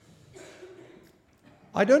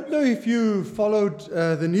I don't know if you followed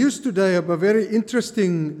the news today of a very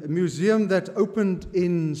interesting museum that opened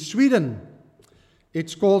in Sweden.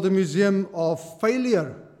 It's called the Museum of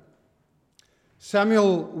Failure.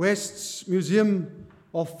 Samuel West's Museum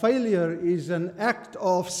of Failure is an act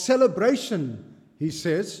of celebration, he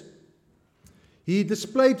says. He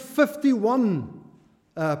displayed 51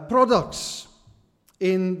 products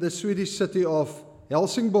in the Swedish city of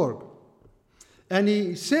Helsingborg. And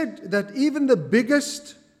he said that even the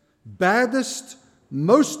biggest, baddest,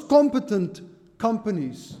 most competent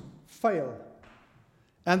companies fail.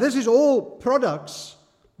 And this is all products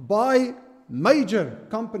by major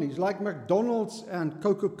companies like McDonald's and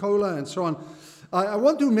Coca-Cola and so on. I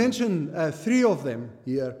want to mention three of them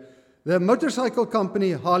here. The motorcycle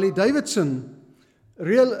company Harley-Davidson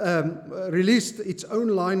released its own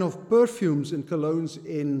line of perfumes and colognes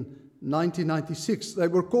in 1996. They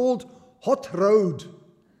were called Hot Road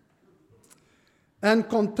and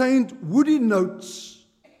contained woody notes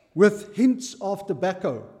with hints of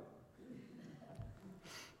tobacco.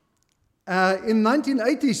 In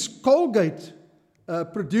 1980s, Colgate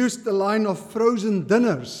produced a line of frozen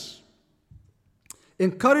dinners,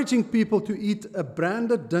 encouraging people to eat a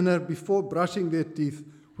branded dinner before brushing their teeth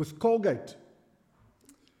with Colgate.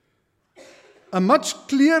 A much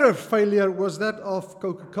clearer failure was that of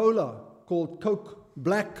Coca-Cola, called Coke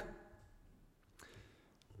Black.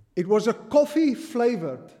 It was a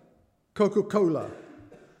coffee-flavored Coca-Cola,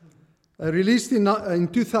 released in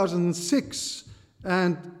 2006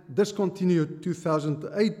 and discontinued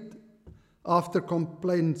 2008 after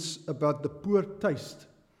complaints about the poor taste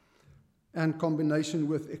and combination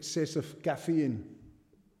with excessive caffeine.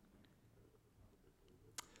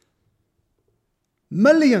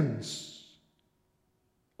 Millions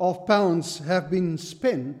of pounds have been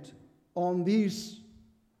spent on these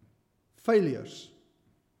failures.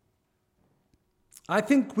 I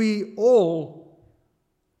think we all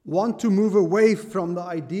want to move away from the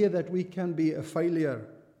idea that we can be a failure.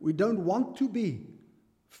 We don't want to be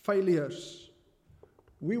failures.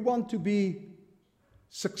 We want to be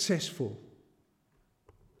successful.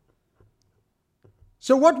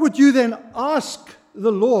 So what would you then ask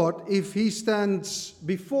the Lord if He stands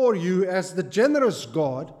before you as the generous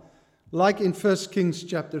God, like in 1 Kings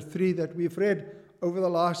chapter 3 that we've read over the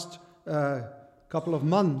last couple of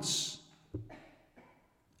months?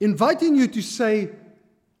 Inviting you to say,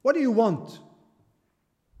 what do you want?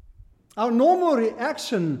 Our normal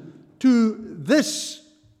reaction to this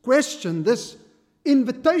question, this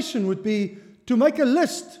invitation would be to make a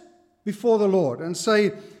list before the Lord and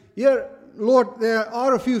say, here, Lord, there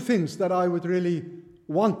are a few things that I would really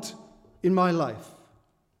want in my life.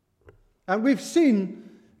 And we've seen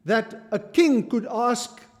that a king could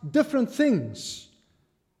ask different things.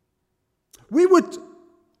 We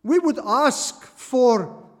would ask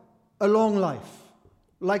for a long life,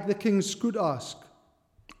 like the kings could ask.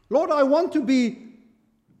 Lord, I want to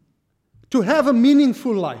have a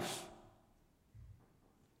meaningful life,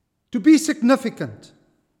 to be significant.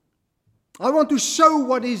 I want to show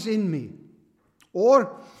what is in me.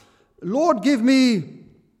 Or, Lord, give me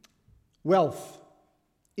wealth,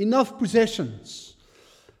 enough possessions.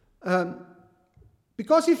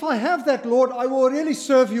 Because if I have that, Lord, I will really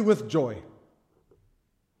serve you with joy.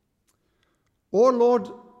 Or, Lord,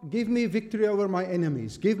 give me victory over my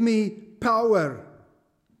enemies. Give me power.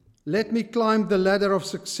 Let me climb the ladder of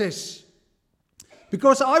success.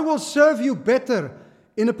 Because I will serve you better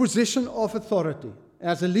in a position of authority.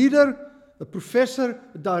 As a leader, a professor,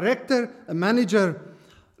 a director, a manager.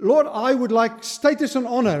 Lord, I would like status and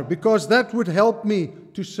honor because that would help me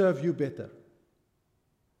to serve you better.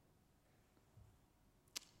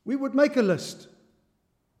 We would make a list.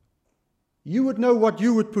 You would know what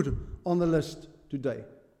you would put on the list today.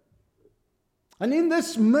 And in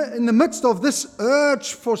the midst of this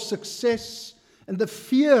urge for success and the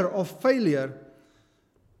fear of failure,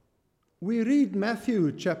 we read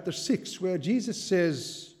Matthew chapter 6, where Jesus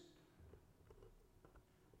says,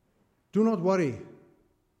 do not worry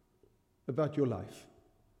about your life.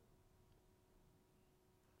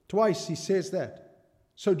 Twice he says that.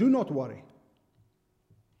 So do not worry.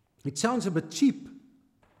 It sounds a bit cheap.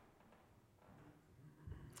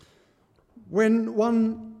 When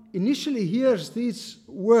one initially hears these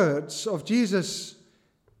words of Jesus,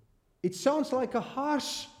 it sounds like a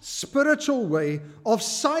harsh spiritual way of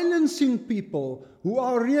silencing people who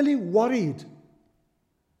are really worried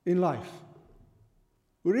in life,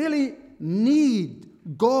 who really need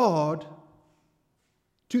God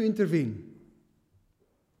to intervene.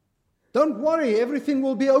 Don't worry, everything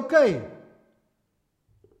will be okay.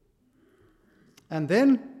 And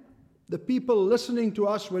then the people listening to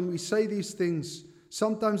us when we say these things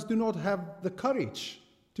sometimes do not have the courage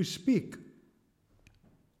to speak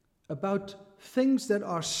about things that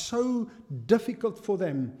are so difficult for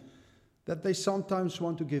them that they sometimes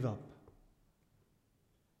want to give up.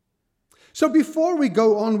 So before we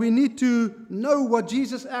go on, we need to know what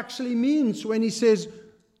Jesus actually means when he says,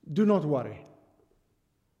 do not worry.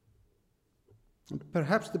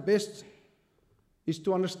 Perhaps the best is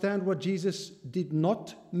to understand what Jesus did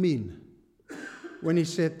not mean when he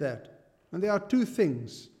said that. And there are two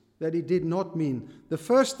things that he did not mean. The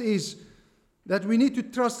first is that we need to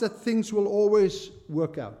trust that things will always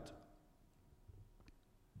work out.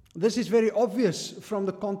 This is very obvious from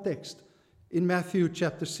the context in Matthew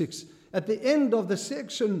chapter 6. At the end of the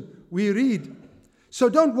section, we read, so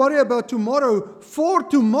don't worry about tomorrow, for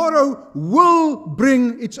tomorrow will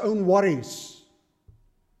bring its own worries.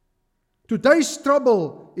 Today's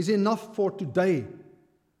trouble is enough for today.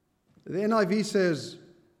 The NIV says,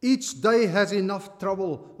 each day has enough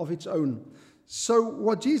trouble of its own. So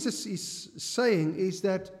what Jesus is saying is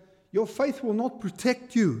that your faith will not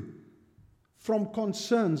protect you from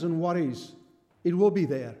concerns and worries. It will be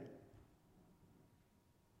there.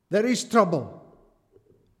 There is trouble.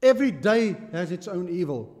 Every day has its own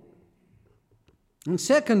evil. And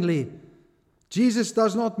secondly, Jesus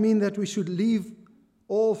does not mean that we should leave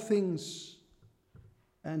all things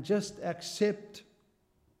and just accept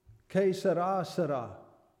que sera, sera.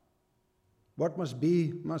 What must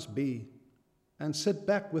be, and sit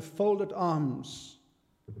back with folded arms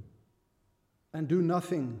and do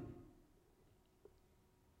nothing.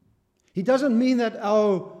 He doesn't mean that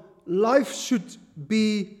our life should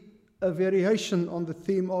be a variation on the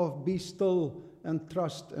theme of be still and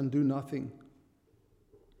trust and do nothing.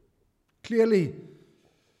 Clearly,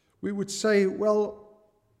 we would say, well,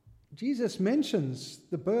 Jesus mentions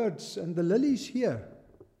the birds and the lilies here.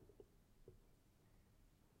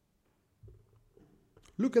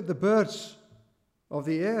 Look at the birds of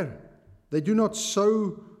the air. They do not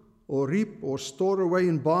sow or reap or store away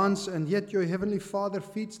in barns, and yet your heavenly Father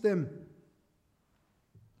feeds them.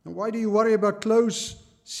 And why do you worry about clothes?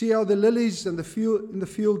 See how the lilies in the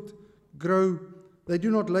field grow. They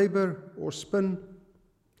do not labor or spin.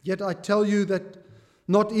 Yet I tell you that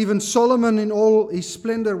not even Solomon in all his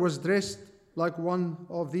splendor was dressed like one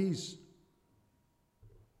of these.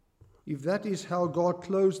 If that is how God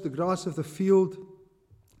clothes the grass of the field,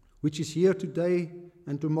 which is here today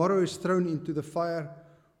and tomorrow is thrown into the fire,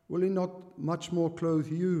 will he not much more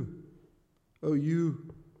clothe you, O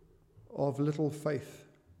you of little faith?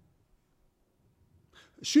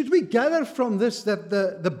 Should we gather from this that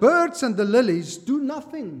the birds and the lilies do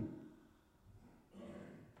nothing,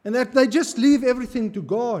 and that they just leave everything to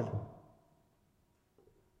God?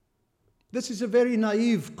 This is a very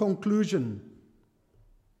naive conclusion.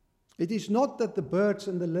 It is not that the birds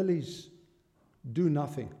and the lilies do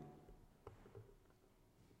nothing.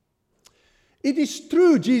 It is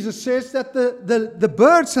true, Jesus says, that the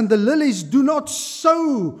birds and the lilies do not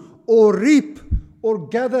sow or reap or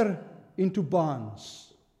gather into barns.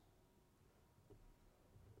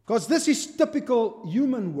 Because this is typical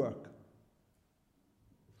human work.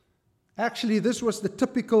 Actually, this was the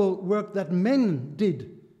typical work that men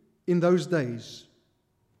did in those days.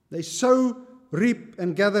 They sow, reap,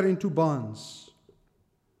 and gather into barns.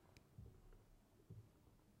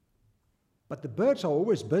 But the birds are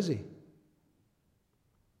always busy.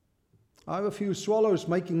 I have a few swallows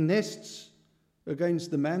making nests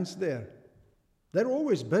against the manse there. They're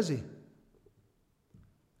always busy,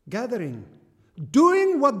 gathering,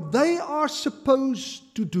 doing what they are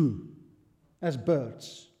supposed to do as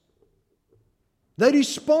birds. They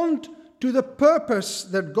respond to the purpose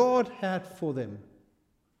that God had for them.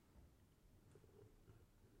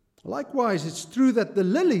 Likewise, it's true that the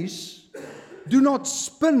lilies do not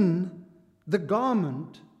spin the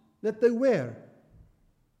garment that they wear.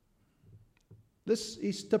 This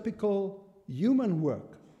is typical human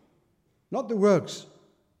work, not the works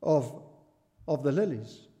of the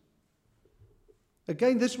lilies.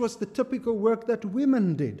 Again, this was the typical work that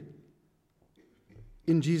women did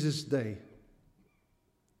in Jesus' day.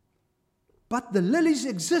 But the lilies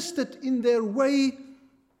existed in their way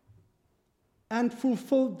and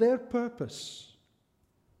fulfilled their purpose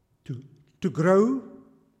to grow,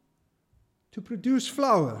 to produce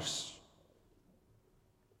flowers.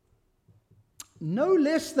 No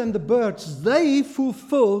less than the birds, they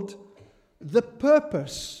fulfilled the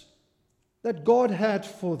purpose that God had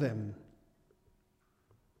for them.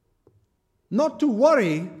 Not to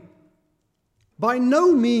worry by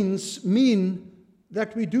no means mean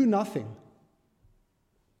that we do nothing.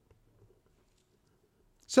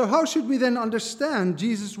 So how should we then understand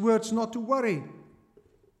Jesus' words not to worry?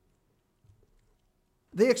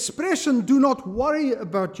 The expression, do not worry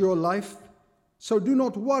about your life, so do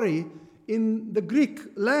not worry, in the Greek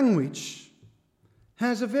language,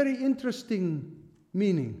 has a very interesting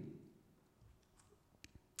meaning.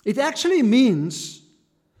 It actually means,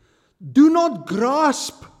 do not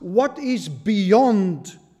grasp what is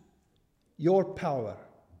beyond your power.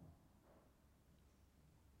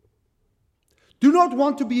 Do not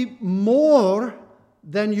want to be more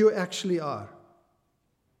than you actually are.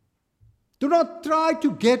 Do not try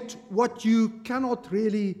to get what you cannot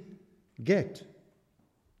really get.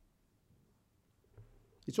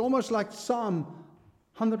 It's almost like Psalm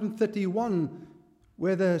 131,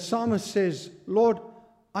 where the psalmist says, Lord,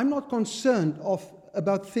 I'm not concerned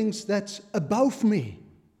about things that's above me,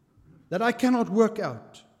 that I cannot work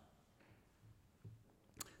out.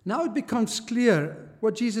 Now it becomes clear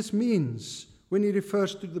what Jesus means when he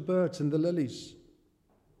refers to the birds and the lilies.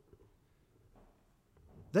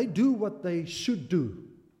 They do what they should do.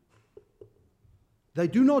 They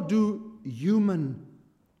do not do human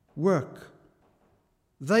work.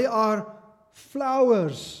 They are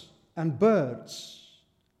flowers and birds.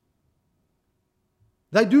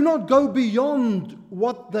 They do not go beyond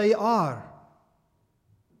what they are.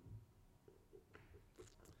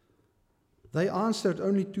 They answered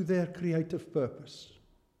only to their creative purpose.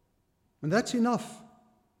 And that's enough.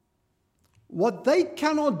 What they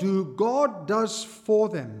cannot do, God does for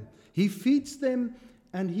them. He feeds them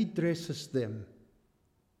and He dresses them.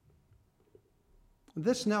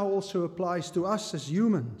 This now also applies to us as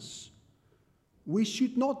humans. We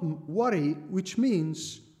should not worry, which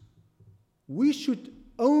means we should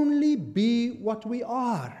only be what we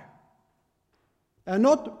are, and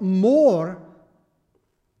not more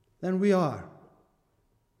than we are.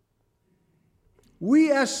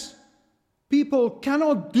 We as people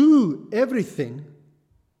cannot do everything,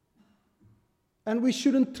 and we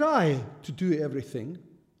shouldn't try to do everything.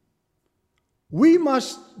 We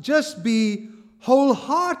must just be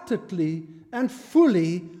wholeheartedly and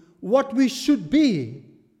fully what we should be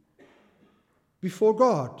before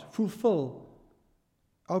God, fulfill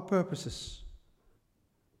our purposes.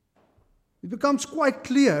 It becomes quite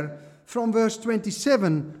clear from verse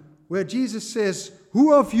 27, where Jesus says,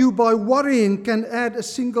 who of you by worrying can add a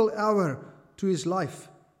single hour to his life?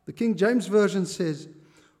 The King James Version says,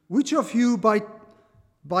 which of you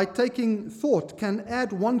by taking thought can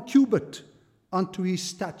add 1 cubit unto his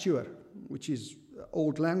stature? Which is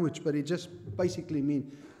old language, but it just basically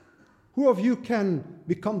means, who of you can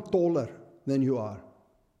become taller than you are?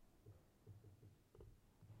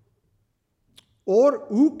 Or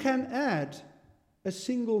who can add a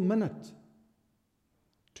single minute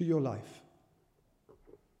to your life?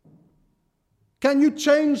 Can you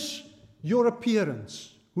change your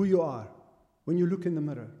appearance, who you are, when you look in the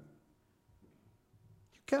mirror?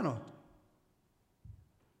 You cannot.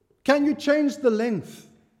 Can you change the length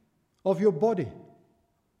of your body?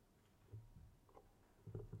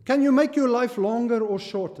 Can you make your life longer or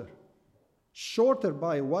shorter? Shorter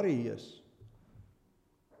by worry, yes.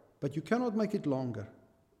 But you cannot make it longer.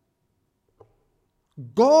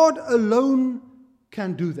 God alone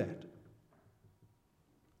can do that.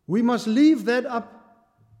 We must leave that up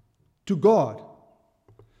to God.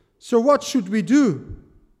 So what should we do?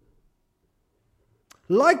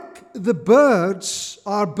 Like the birds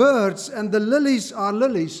are birds and the lilies are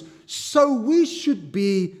lilies, so we should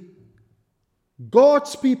be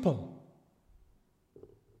God's people.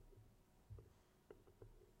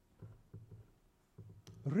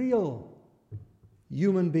 Real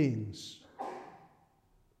human beings.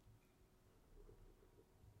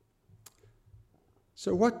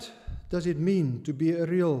 So what does it mean to be a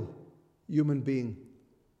real human being?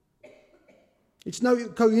 It's no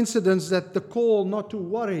coincidence that the call not to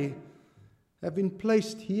worry have been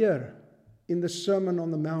placed here in the Sermon on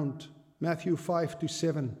the Mount, Matthew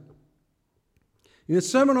 5-7. In the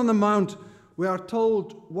Sermon on the Mount, we are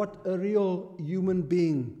told what a real human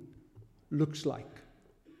being looks like.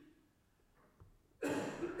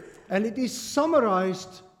 And it is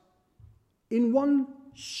summarized in one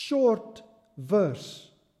short verse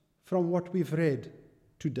from what we've read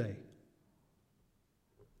today.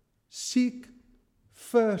 Seek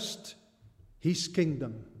first His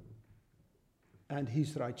kingdom and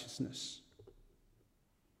His righteousness.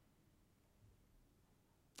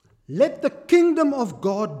 Let the kingdom of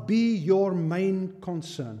God be your main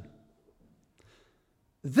concern.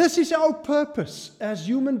 This is our purpose as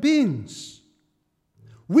human beings.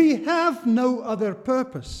 We have no other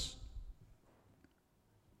purpose.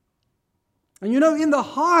 And you know, in the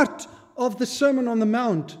heart of the Sermon on the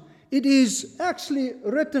Mount, it is actually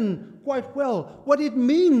written quite well what it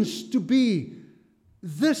means to be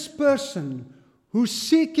this person who's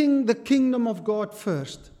seeking the kingdom of God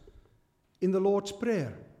first in the Lord's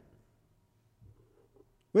Prayer,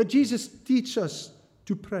 where Jesus teaches us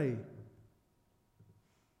to pray.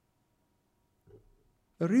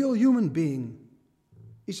 A real human being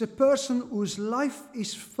is a person whose life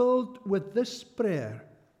is filled with this prayer.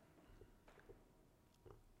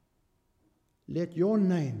 Let your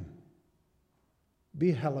name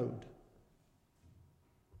be hallowed.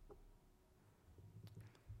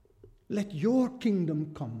 Let your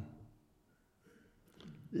kingdom come.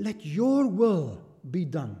 Let your will be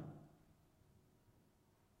done.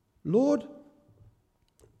 Lord,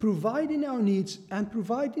 provide in our needs and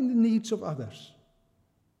provide in the needs of others.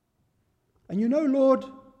 And you know, Lord,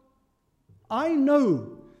 I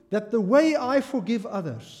know that the way I forgive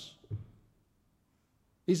others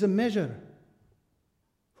is a measure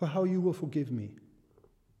for how you will forgive me.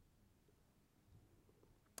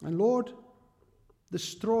 And Lord,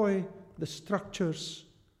 destroy the structures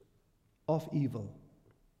of evil.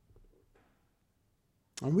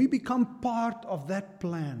 And we become part of that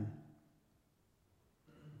plan.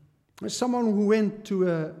 As someone who went to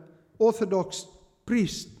an Orthodox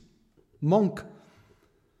priest, monk,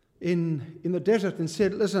 in the desert and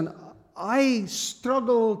said, listen, I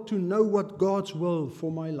struggle to know what God's will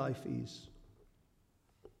for my life is.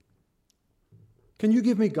 Can you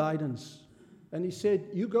give me guidance? And he said,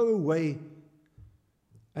 you go away,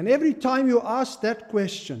 and every time you ask that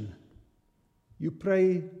question, you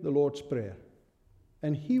pray the Lord's Prayer,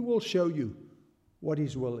 and He will show you what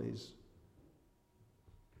His will is.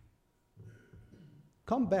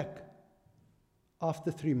 Come back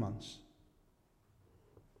after 3 months.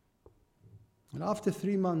 And after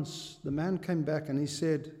 3 months, the man came back and he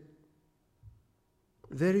said,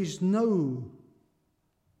 there is no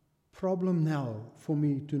problem now for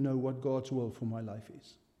me to know what God's will for my life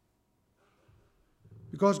is.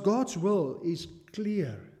 Because God's will is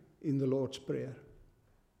clear in the Lord's Prayer.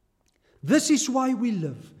 This is why we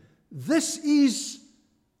live. This is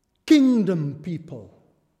kingdom people.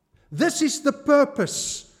 This is the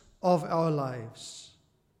purpose of our lives.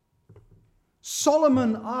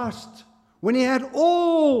 Solomon asked, when he had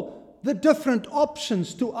all the different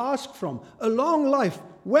options to ask from, a long life,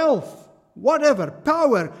 wealth, whatever,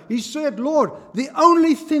 power, he said, Lord, the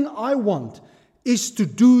only thing I want is to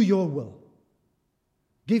do your will.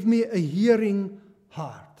 Give me a hearing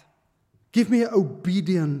heart. Give me an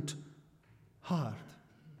obedient heart.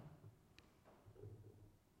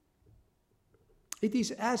 It is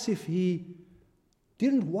as if he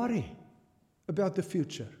didn't worry about the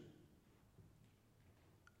future.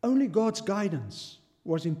 Only God's guidance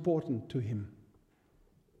was important to him.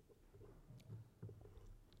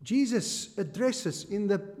 Jesus addresses in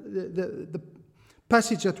the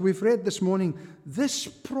passage that we've read this morning this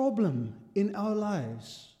problem in our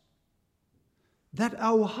lives, that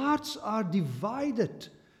our hearts are divided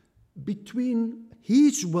between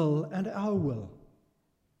His will and our will.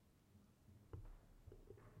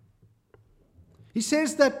 He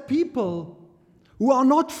says that people who are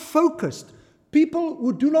not focused, people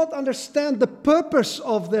who do not understand the purpose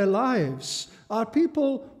of their lives, are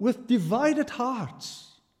people with divided hearts.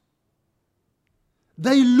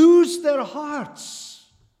 They lose their hearts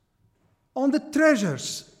on the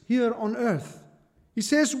treasures here on earth. He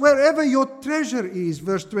says, wherever your treasure is,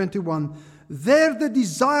 verse 21, there the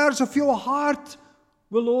desires of your heart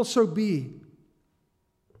will also be.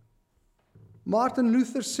 Martin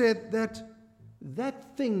Luther said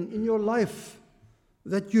that thing in your life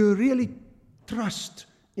that you really trust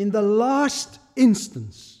in the last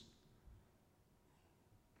instance,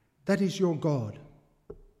 that is your God.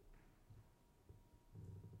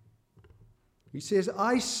 He says,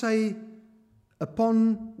 I say,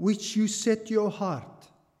 upon which you set your heart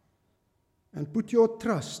and put your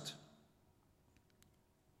trust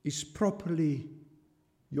is properly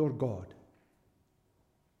your God.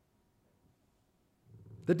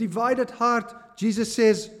 The divided heart, Jesus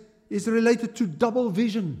says, is related to double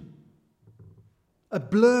vision, a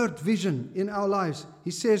blurred vision in our lives.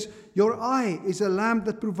 He says, your eye is a lamp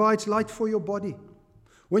that provides light for your body.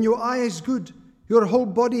 When your eye is good, your whole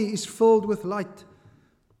body is filled with light.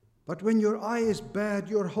 But when your eye is bad,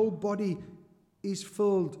 your whole body is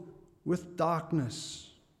filled with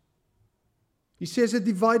darkness. He says a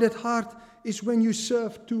divided heart is when you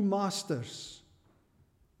serve two masters.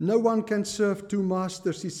 No one can serve two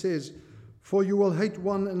masters, he says, for you will hate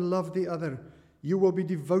one and love the other. You will be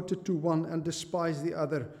devoted to one and despise the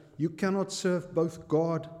other. You cannot serve both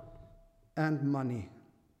God and money.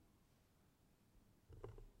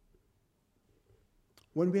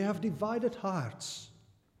 When we have divided hearts,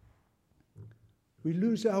 we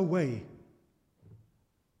lose our way.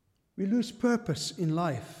 we lose purpose in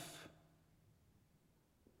life.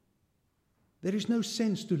 There is no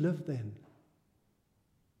sense to live then.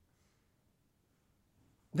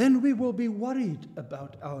 Then we will be worried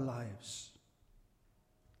about our lives,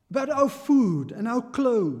 about our food and our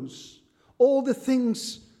clothes, all the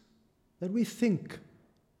things that we think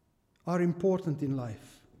are important in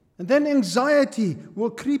life. And then anxiety will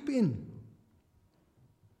creep in.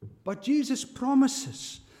 But Jesus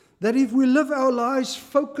promises that if we live our lives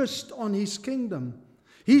focused on His kingdom,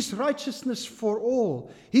 His righteousness for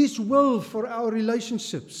all, His will for our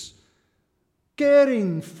relationships,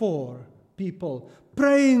 caring for people,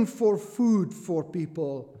 praying for food for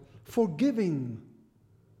people, forgiving,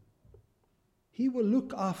 He will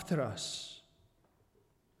look after us.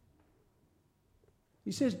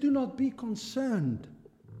 He says, do not be concerned.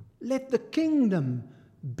 Let the kingdom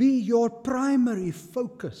be your primary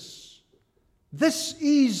focus. This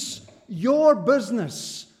is your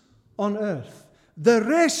business on earth. The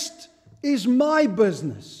rest is my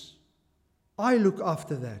business. I look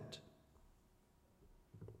after that.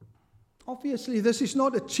 Obviously, this is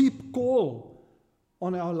not a cheap call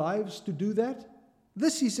on our lives to do that.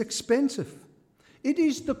 This is expensive. It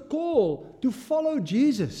is the call to follow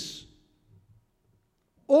Jesus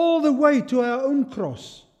all the way to our own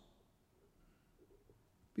cross.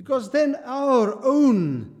 Because then our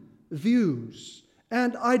own views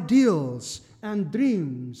and ideals and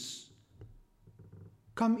dreams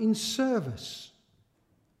come in service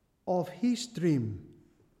of His dream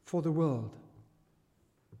for the world.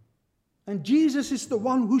 And Jesus is the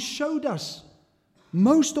one who showed us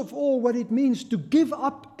most of all what it means to give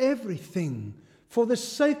up everything for the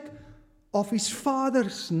sake of His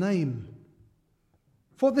Father's name,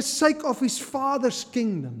 for the sake of His Father's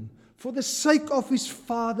kingdom, for the sake of His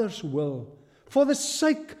Father's will, for the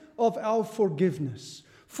sake of our forgiveness,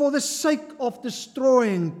 for the sake of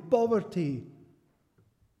destroying poverty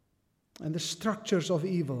and the structures of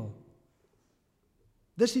evil.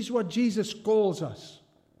 This is what Jesus calls us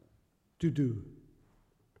to do.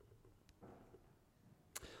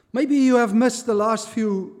 Maybe you have missed the last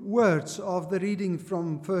few words of the reading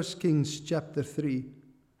from 1 Kings chapter 3.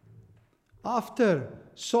 After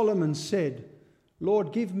Solomon said,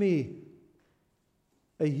 Lord, give me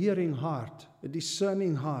a hearing heart, a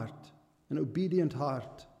discerning heart, an obedient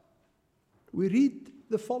heart, we read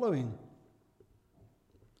the following.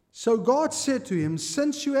 So God said to him,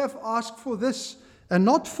 since you have asked for this, and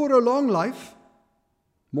not for a long life,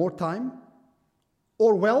 more time,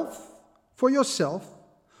 or wealth for yourself,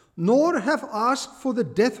 nor have asked for the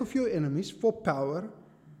death of your enemies, for power,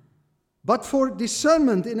 but for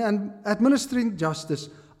discernment in administering justice,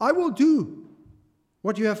 I will do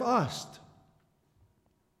what you have asked.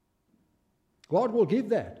 God will give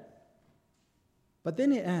that. But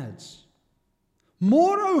then he adds,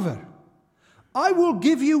 moreover, I will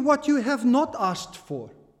give you what you have not asked for,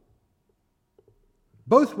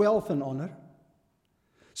 both wealth and honor,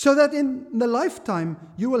 so that in the lifetime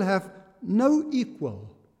you will have no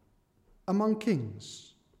equal among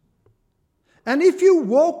kings. And if you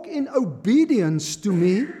walk in obedience to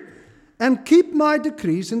me and keep my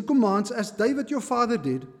decrees and commands as David your father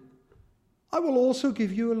did, I will also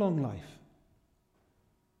give you a long life.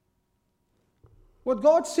 What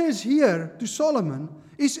God says here to Solomon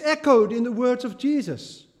is echoed in the words of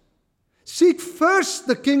Jesus. Seek first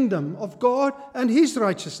the kingdom of God and his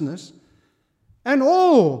righteousness, and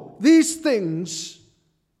all these things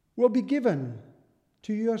will be given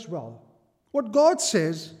to you as well. What God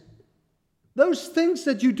says, those things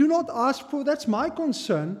that you do not ask for, that's my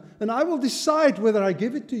concern, and I will decide whether I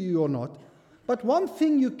give it to you or not. But one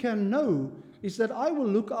thing you can know is that I will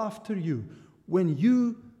look after you when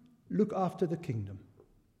you look after the kingdom.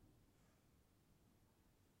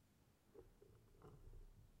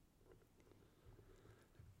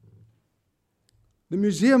 The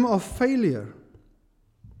Museum of Failure,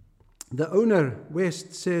 the owner,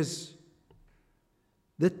 West, says,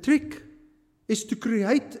 the trick is to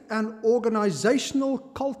create an organizational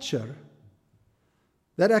culture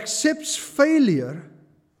that accepts failure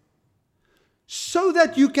so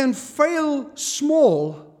that you can fail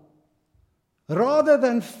small rather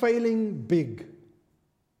than failing big.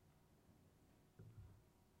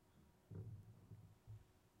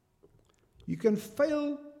 You can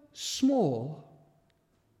fail small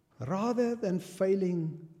rather than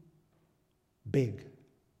failing big.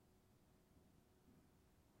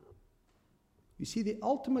 You see, the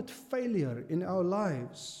ultimate failure in our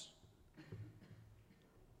lives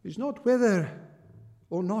is not whether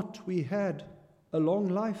or not we had a long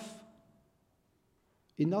life,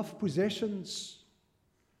 enough possessions,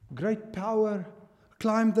 great power,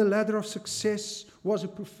 climbed the ladder of success, was a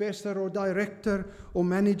professor or director or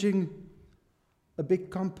managing a big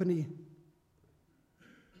company.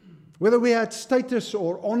 Whether we had status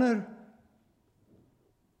or honor,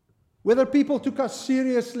 whether people took us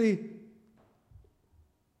seriously,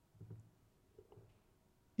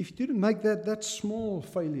 if you didn't make that, that's small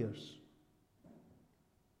failures.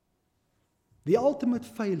 The ultimate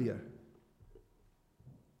failure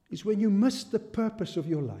is when you miss the purpose of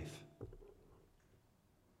your life.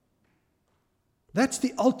 That's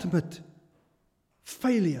the ultimate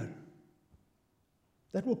failure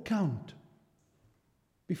that will count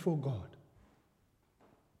before God.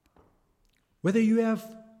 Whether you have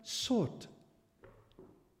sought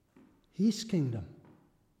His kingdom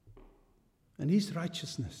and His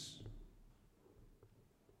righteousness.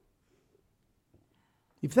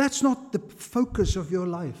 If that's not the focus of your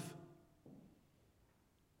life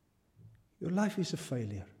is a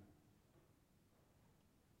failure.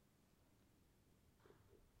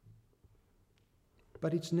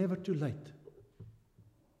 But it's never too late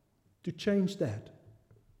to change that,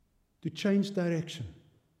 to change direction,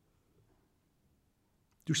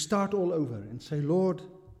 to start all over and say, Lord,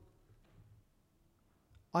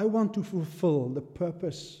 I want to fulfill the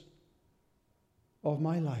purpose of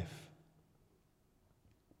my life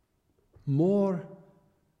more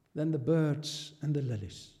than the birds and the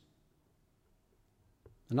lilies.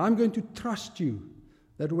 And I'm going to trust you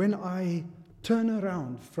that when I turn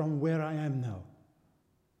around from where I am now,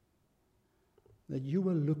 that you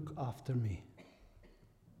will look after me.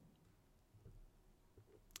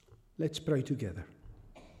 Let's pray together.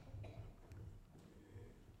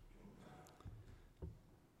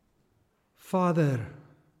 Father,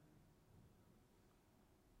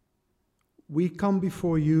 we come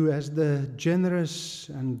before you as the generous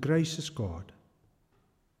and gracious God,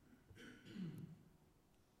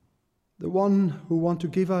 the one who wants to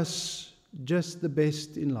give us just the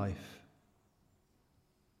best in life.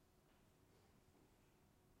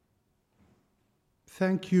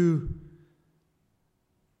 Thank you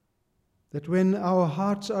that when our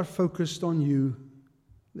hearts are focused on you,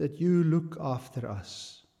 that you look after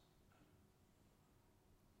us.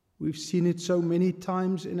 We've seen it so many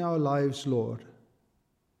times in our lives, Lord.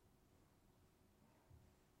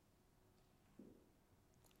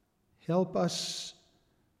 Help us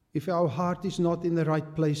if our heart is not in the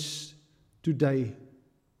right place today,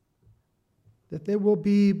 that there will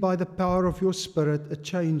be, by the power of your Spirit, a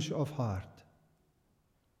change of heart.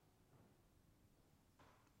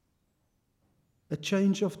 A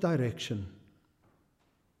change of direction.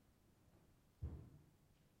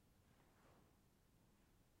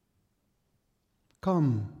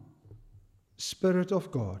 Come, Spirit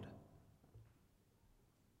of God.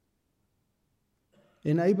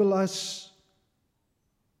 Enable us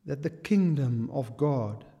that the kingdom of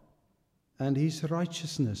God and His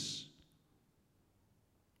righteousness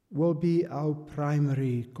will be our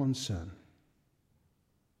primary concern.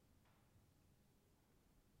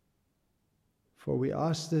 For we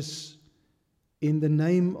ask this in the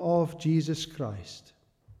name of Jesus Christ.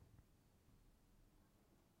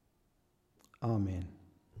 Amen.